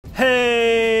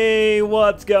Hey,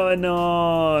 what's going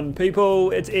on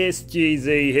people? It's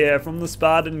SGZ here from the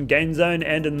SpartanGameZone,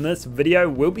 and in this video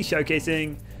we'll be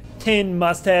showcasing 10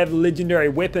 must-have legendary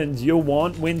weapons you'll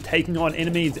want when taking on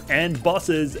enemies and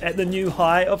bosses at the new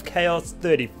high of Chaos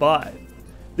 35.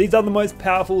 These are the most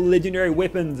powerful legendary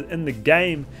weapons in the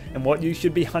game and what you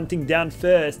should be hunting down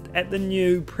first at the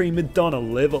new Prima Donna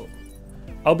level.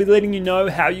 I'll be letting you know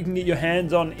how you can get your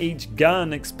hands on each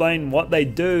gun, explain what they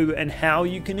do, and how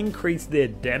you can increase their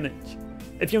damage.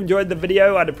 If you enjoyed the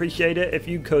video, I'd appreciate it if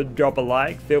you could drop a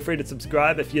like, feel free to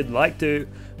subscribe if you'd like to,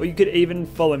 or you could even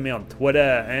follow me on Twitter,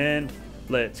 and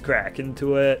let's crack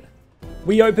into it.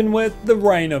 We open with the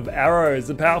Rain of Arrows,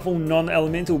 a powerful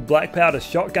non-elemental black powder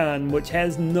shotgun which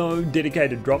has no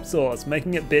dedicated drop source,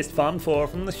 making it best farmed for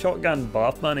from the shotgun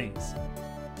bath bunnies.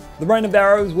 The Rain of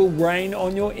Arrows will rain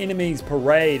on your enemy's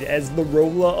parade as the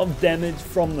ruler of damage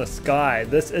from the sky.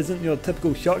 This isn't your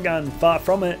typical shotgun, far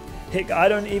from it. Heck, I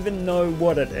don't even know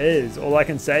what it is. All I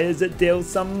can say is it deals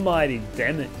some mighty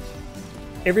damage.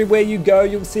 Everywhere you go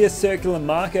you'll see a circular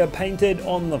marker painted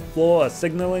on the floor,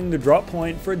 signaling the drop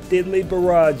point for a deadly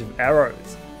barrage of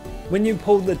arrows. When you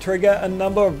pull the trigger, a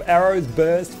number of arrows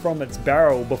burst from its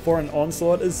barrel before an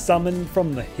onslaught is summoned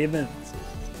from the heavens.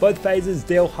 Both phases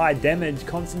deal high damage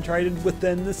concentrated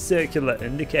within the circular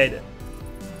indicator.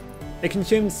 It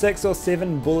consumes 6 or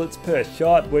 7 bullets per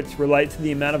shot, which relates to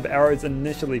the amount of arrows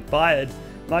initially fired,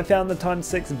 and I found the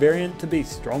 ×6 variant to be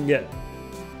stronger.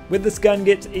 Where this gun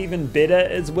gets even better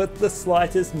is with the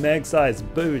slightest mag size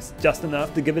boost, just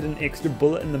enough to give it an extra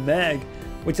bullet in the mag,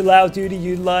 which allows you to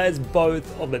utilize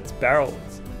both of its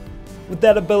barrels. With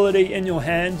that ability in your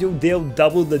hand, you'll deal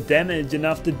double the damage,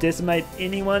 enough to decimate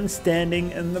anyone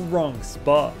standing in the wrong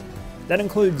spot. That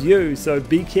includes you, so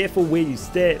be careful where you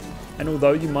step, and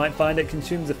although you might find it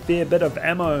consumes a fair bit of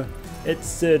ammo, it's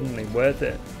certainly worth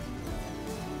it.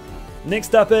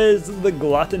 Next up is the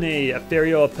Gluttony, a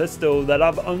Ferrier pistol that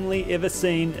I've only ever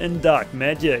seen in Dark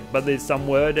Magic, but there's some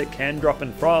word it can drop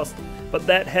in Frost, but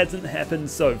that hasn't happened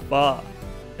so far.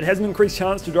 It has an increased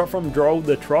chance to drop from Droll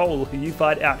the Troll, who you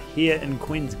fight out here in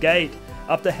Queen's Gate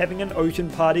after having an ocean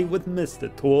party with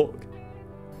Mr. Torque.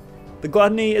 The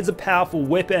Gluttony is a powerful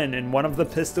weapon and one of the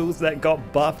pistols that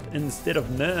got buffed instead of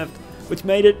nerfed, which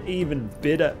made it even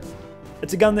better.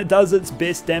 It's a gun that does its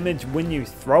best damage when you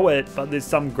throw it, but there's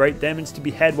some great damage to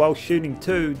be had while shooting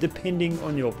too, depending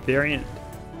on your variant.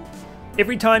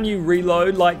 Every time you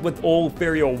reload, like with all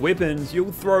Ferrier weapons,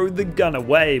 you'll throw the gun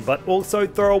away, but also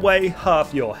throw away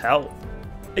half your health.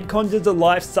 It conjures a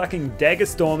life-sucking dagger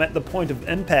storm at the point of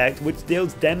impact, which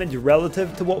deals damage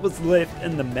relative to what was left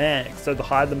in the mag, so the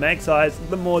higher the mag size,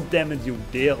 the more damage you'll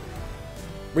deal.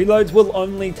 Reloads will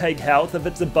only take health if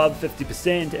it's above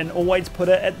 50% and always put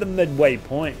it at the midway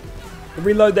point. The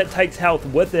reload that takes health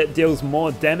with it deals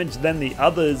more damage than the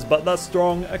others, but they're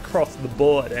strong across the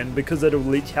board, and because it'll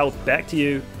leech health back to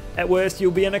you, at worst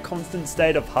you'll be in a constant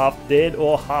state of half dead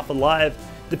or half alive,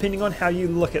 depending on how you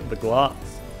look at the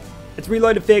glass. Its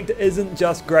reload effect isn't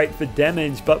just great for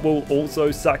damage, but will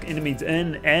also suck enemies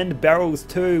in, and barrels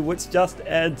too, which just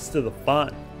adds to the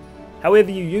fun.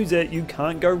 However you use it, you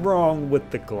can't go wrong with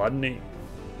the Gluttony.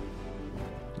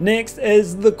 Next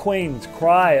is the Queen's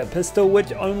Cry, a pistol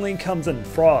which only comes in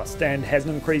Frost and has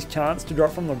an increased chance to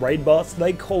drop from the raid boss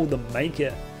they call the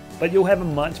Maker, but you'll have a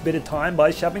much better time by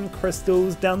shoving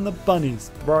crystals down the bunny's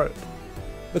throat.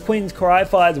 The Queen's Cry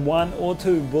fires 1 or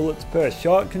 2 bullets per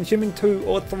shot, consuming 2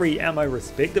 or 3 ammo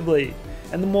respectively,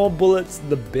 and the more bullets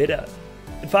the better.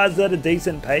 It fires at a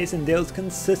decent pace and deals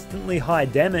consistently high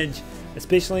damage,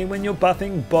 especially when you're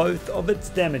buffing both of its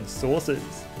damage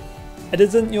sources. It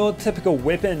isn't your typical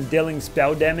weapon, dealing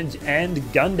spell damage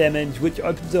and gun damage, which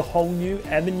opens a whole new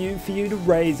avenue for you to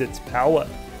raise its power.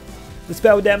 The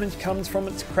spell damage comes from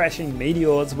its crashing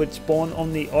meteors, which spawn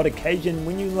on the odd occasion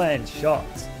when you land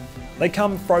shots. They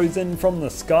come frozen from the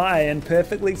sky and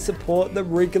perfectly support the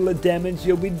regular damage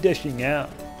you'll be dishing out.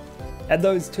 Add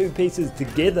those two pieces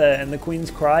together and the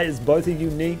Queen's Cry is both a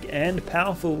unique and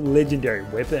powerful legendary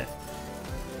weapon.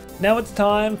 Now it's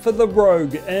time for the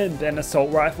Rogue Imp, an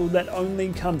assault rifle that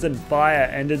only comes in fire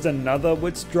and is another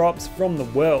which drops from the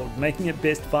world, making it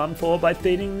best farmed for by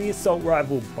feeding the assault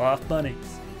rifle bath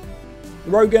bunnies.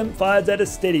 The Rogue Imp fires at a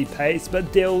steady pace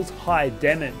but deals high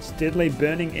damage, steadily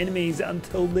burning enemies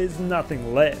until there's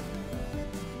nothing left.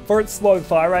 For its slow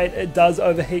fire rate, it does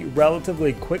overheat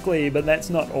relatively quickly, but that's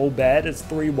not all bad as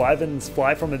 3 wyverns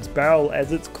fly from its barrel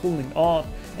as it's cooling off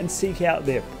and seek out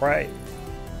their prey.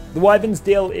 The wyverns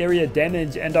deal area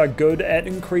damage and are good at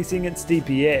increasing its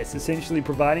DPS, essentially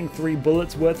providing 3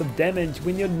 bullets worth of damage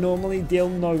when you'd normally deal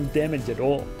no damage at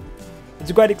all. It's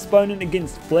a great exponent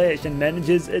against flesh and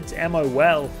manages its ammo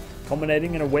well,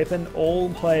 culminating in a weapon all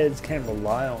players can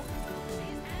rely on.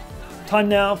 Time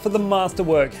now for the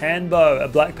Masterwork Handbow, a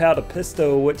black powder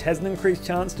pistol which has an increased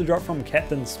chance to drop from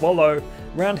Captain Swallow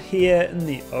around here in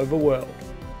the overworld.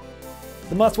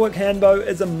 The Masterwork Handbow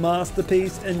is a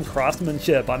masterpiece in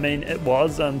craftsmanship. I mean, it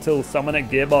was until someone at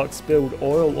Gearbox spilled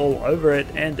oil all over it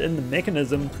and in the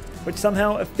mechanism, which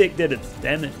somehow affected its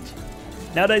damage.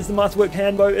 Nowadays the Masterwork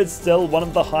Handbow is still one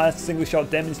of the highest single shot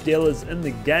damage dealers in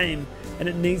the game, and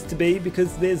it needs to be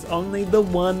because there's only the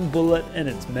one bullet in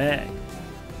its mag.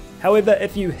 However,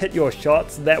 if you hit your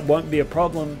shots, that won't be a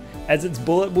problem, as its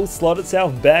bullet will slot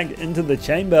itself back into the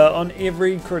chamber on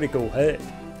every critical hit.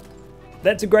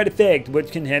 That's a great effect,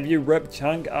 which can have you rip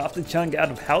chunk after chunk out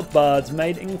of health bars,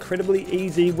 made incredibly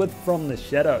easy with From the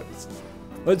Shadows.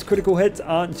 Those critical hits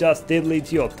aren't just deadly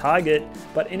to your target,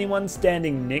 but anyone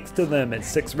standing next to them, as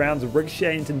 6 rounds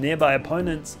ricochet into nearby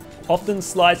opponents, often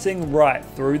slicing right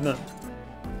through them.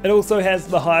 It also has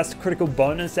the highest critical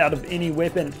bonus out of any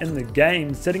weapon in the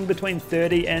game, sitting between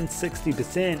 30 and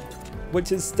 60%,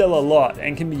 which is still a lot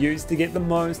and can be used to get the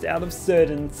most out of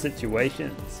certain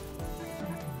situations.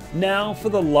 Now for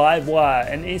the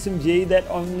Livewire, an SMG that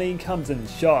only comes in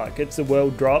shock. It's a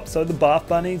world drop, so the bath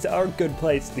bunnies are a good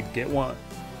place to get one.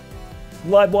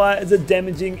 Livewire is a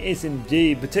damaging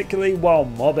SMG, particularly while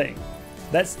mobbing.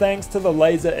 That's thanks to the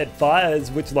laser it fires,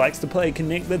 which likes to play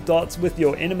connect the dots with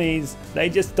your enemies, they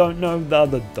just don't know the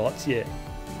other dots yet.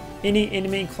 Any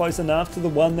enemy close enough to the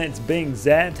one that's being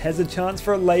zapped has a chance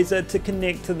for a laser to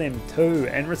connect to them too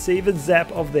and receive a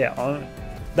zap of their own.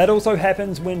 That also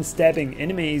happens when stabbing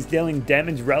enemies, dealing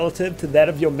damage relative to that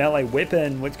of your melee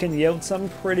weapon, which can yield some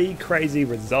pretty crazy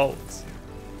results.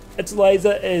 Its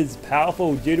laser is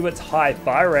powerful due to its high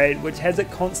fire rate, which has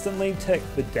it constantly tick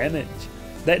for damage.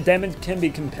 That damage can be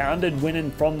compounded when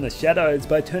in From the Shadows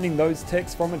by turning those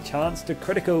ticks from a chance to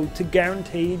critical to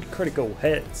guaranteed critical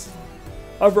hits.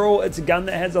 Overall, it's a gun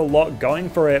that has a lot going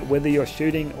for it. Whether you're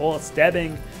shooting or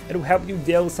stabbing, it'll help you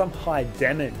deal some high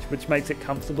damage, which makes it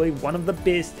comfortably one of the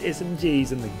best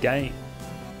SMGs in the game.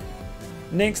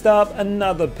 Next up,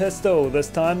 another pistol, this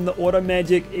time the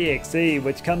Automagic EXE,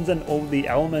 which comes in all the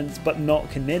elements but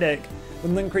not kinetic,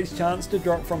 with an increased chance to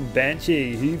drop from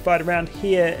Banshee, who you fight around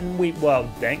here in Weepwild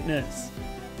Dankness.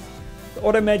 The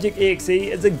Automagic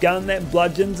EXE is a gun that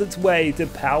bludgeons its way to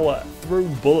power through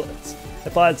bullets. It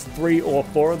fires 3 or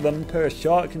 4 of them per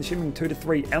shot, consuming 2 to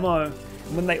 3 ammo,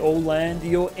 and when they all land,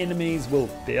 your enemies will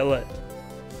feel it.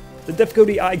 The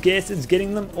difficulty, I guess, is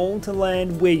getting them all to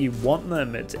land where you want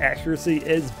them. Its accuracy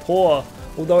is poor,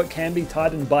 although it can be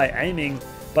tightened by aiming,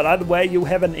 but either way you'll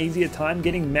have an easier time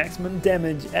getting maximum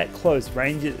damage at close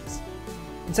ranges.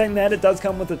 In saying that, it does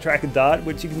come with a tracker dart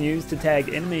which you can use to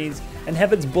tag enemies and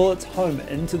have its bullets home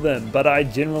into them, but I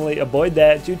generally avoid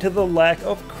that due to the lack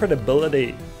of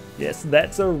credibility. Yes,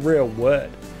 that's a real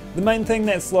word. The main thing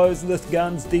that slows this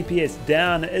gun's DPS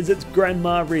down is its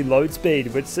grandma reload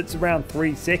speed, which sits around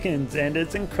 3 seconds and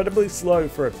it's incredibly slow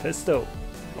for a pistol.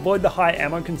 Avoid the high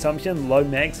ammo consumption, low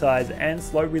mag size and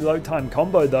slow reload time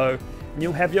combo though, and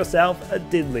you'll have yourself a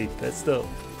deadly pistol.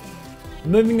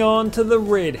 Moving on to the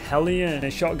Red Hellion, a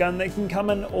shotgun that can come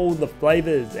in all the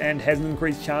flavors and has an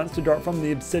increased chance to drop from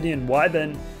the Obsidian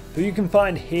Wyvern, who you can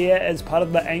find here as part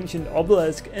of the Ancient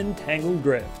Obelisk in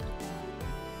Tangledrift.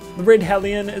 The Red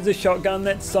Hellion is a shotgun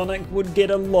that Sonic would get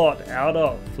a lot out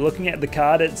of. Looking at the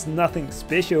card, it's nothing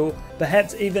special,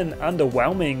 perhaps even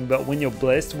underwhelming, but when you're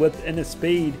blessed with inner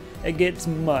speed, it gets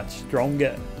much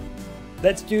stronger.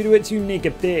 That's due to its unique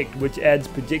effect, which adds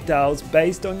projectiles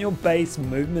based on your base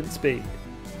movement speed.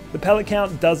 The pellet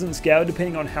count doesn't scale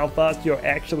depending on how fast you're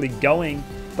actually going,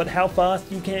 but how fast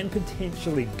you can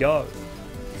potentially go.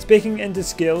 Speaking into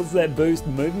skills that boost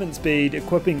movement speed,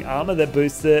 equipping armor that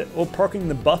boosts it, or proccing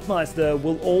the Buffmeister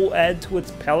will all add to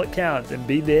its pellet count and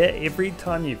be there every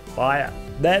time you fire.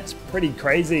 That's pretty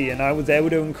crazy, and I was able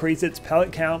to increase its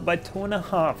pellet count by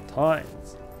 2.5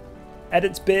 times. At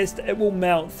its best, it will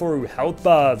melt through health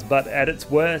bars, but at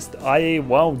its worst, i.e.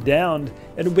 while downed,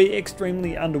 it'll be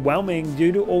extremely underwhelming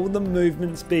due to all the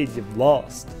movement speed you've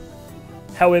lost.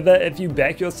 However, if you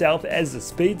back yourself as a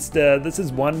speedster, this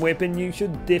is one weapon you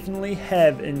should definitely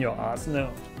have in your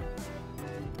arsenal.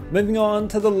 Moving on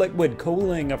to the Liquid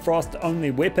Cooling, a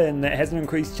frost-only weapon that has an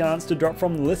increased chance to drop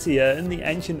from Lycia in the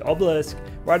Ancient Obelisk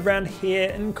right around here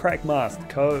in Crackmast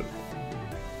Cove.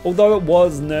 Although it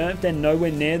was nerfed and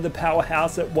nowhere near the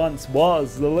powerhouse it once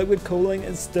was, the Liquid Cooling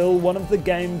is still one of the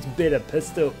game's better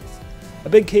pistols. A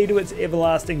big key to its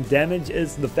everlasting damage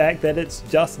is the fact that it's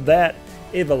just that,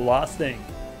 everlasting.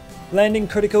 Landing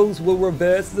criticals will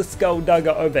reverse the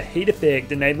Skulldugger overheat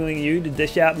effect, enabling you to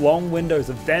dish out long windows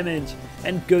of damage,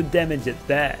 and good damage at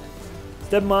that.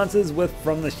 Stab monsters with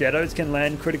From the Shadows can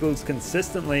land criticals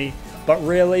consistently, but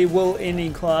rarely will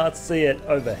any class see it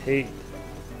overheat.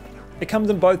 It comes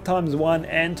in both ×1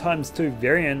 and ×2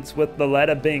 variants, with the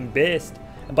latter being best,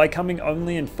 and by coming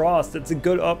only in Frost, it's a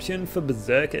good option for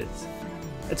Berserkers.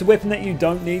 It's a weapon that you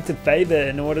don't need to favour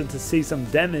in order to see some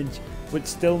damage, which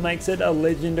still makes it a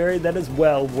legendary that is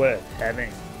well worth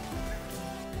having.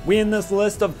 We end this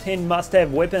list of 10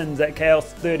 must-have weapons at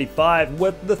Chaos 35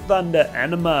 with the Thunder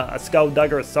Anima, a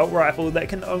Skulldugger assault rifle that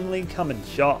can only come in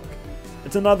shock.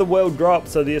 It's another world drop,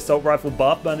 so the assault rifle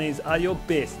buff bunnies are your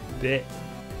best bet.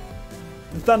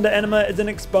 The Thunder Anima is an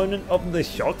exponent of the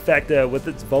shock factor, with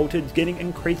its voltage getting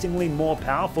increasingly more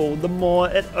powerful the more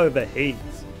it overheats.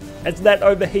 As that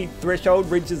overheat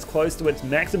threshold reaches close to its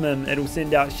maximum, it'll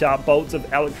send out sharp bolts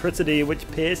of electricity which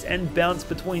pierce and bounce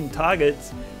between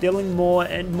targets, dealing more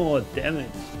and more damage.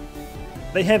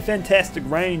 They have fantastic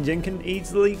range and can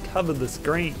easily cover the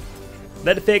screen.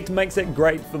 That effect makes it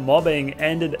great for mobbing,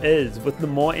 and it is, with the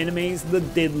more enemies the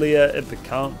deadlier it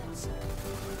becomes.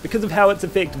 Because of how its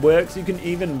effect works, you can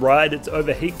even ride its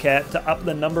overheat cap to up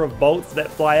the number of bolts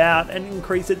that fly out and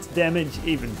increase its damage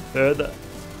even further.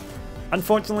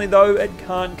 Unfortunately though, it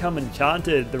can't come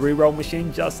enchanted, the reroll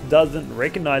machine just doesn't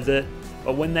recognise it,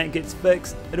 but when that gets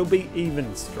fixed, it'll be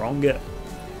even stronger.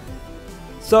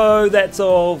 So that's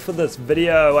all for this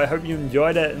video. I hope you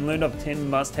enjoyed it and learned of 10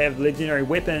 must-have legendary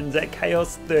weapons at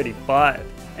Chaos 35,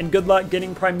 and good luck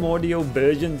getting primordial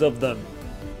versions of them.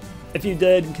 If you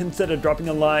did, consider dropping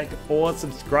a like or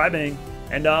subscribing,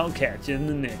 and I'll catch you in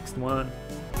the next one.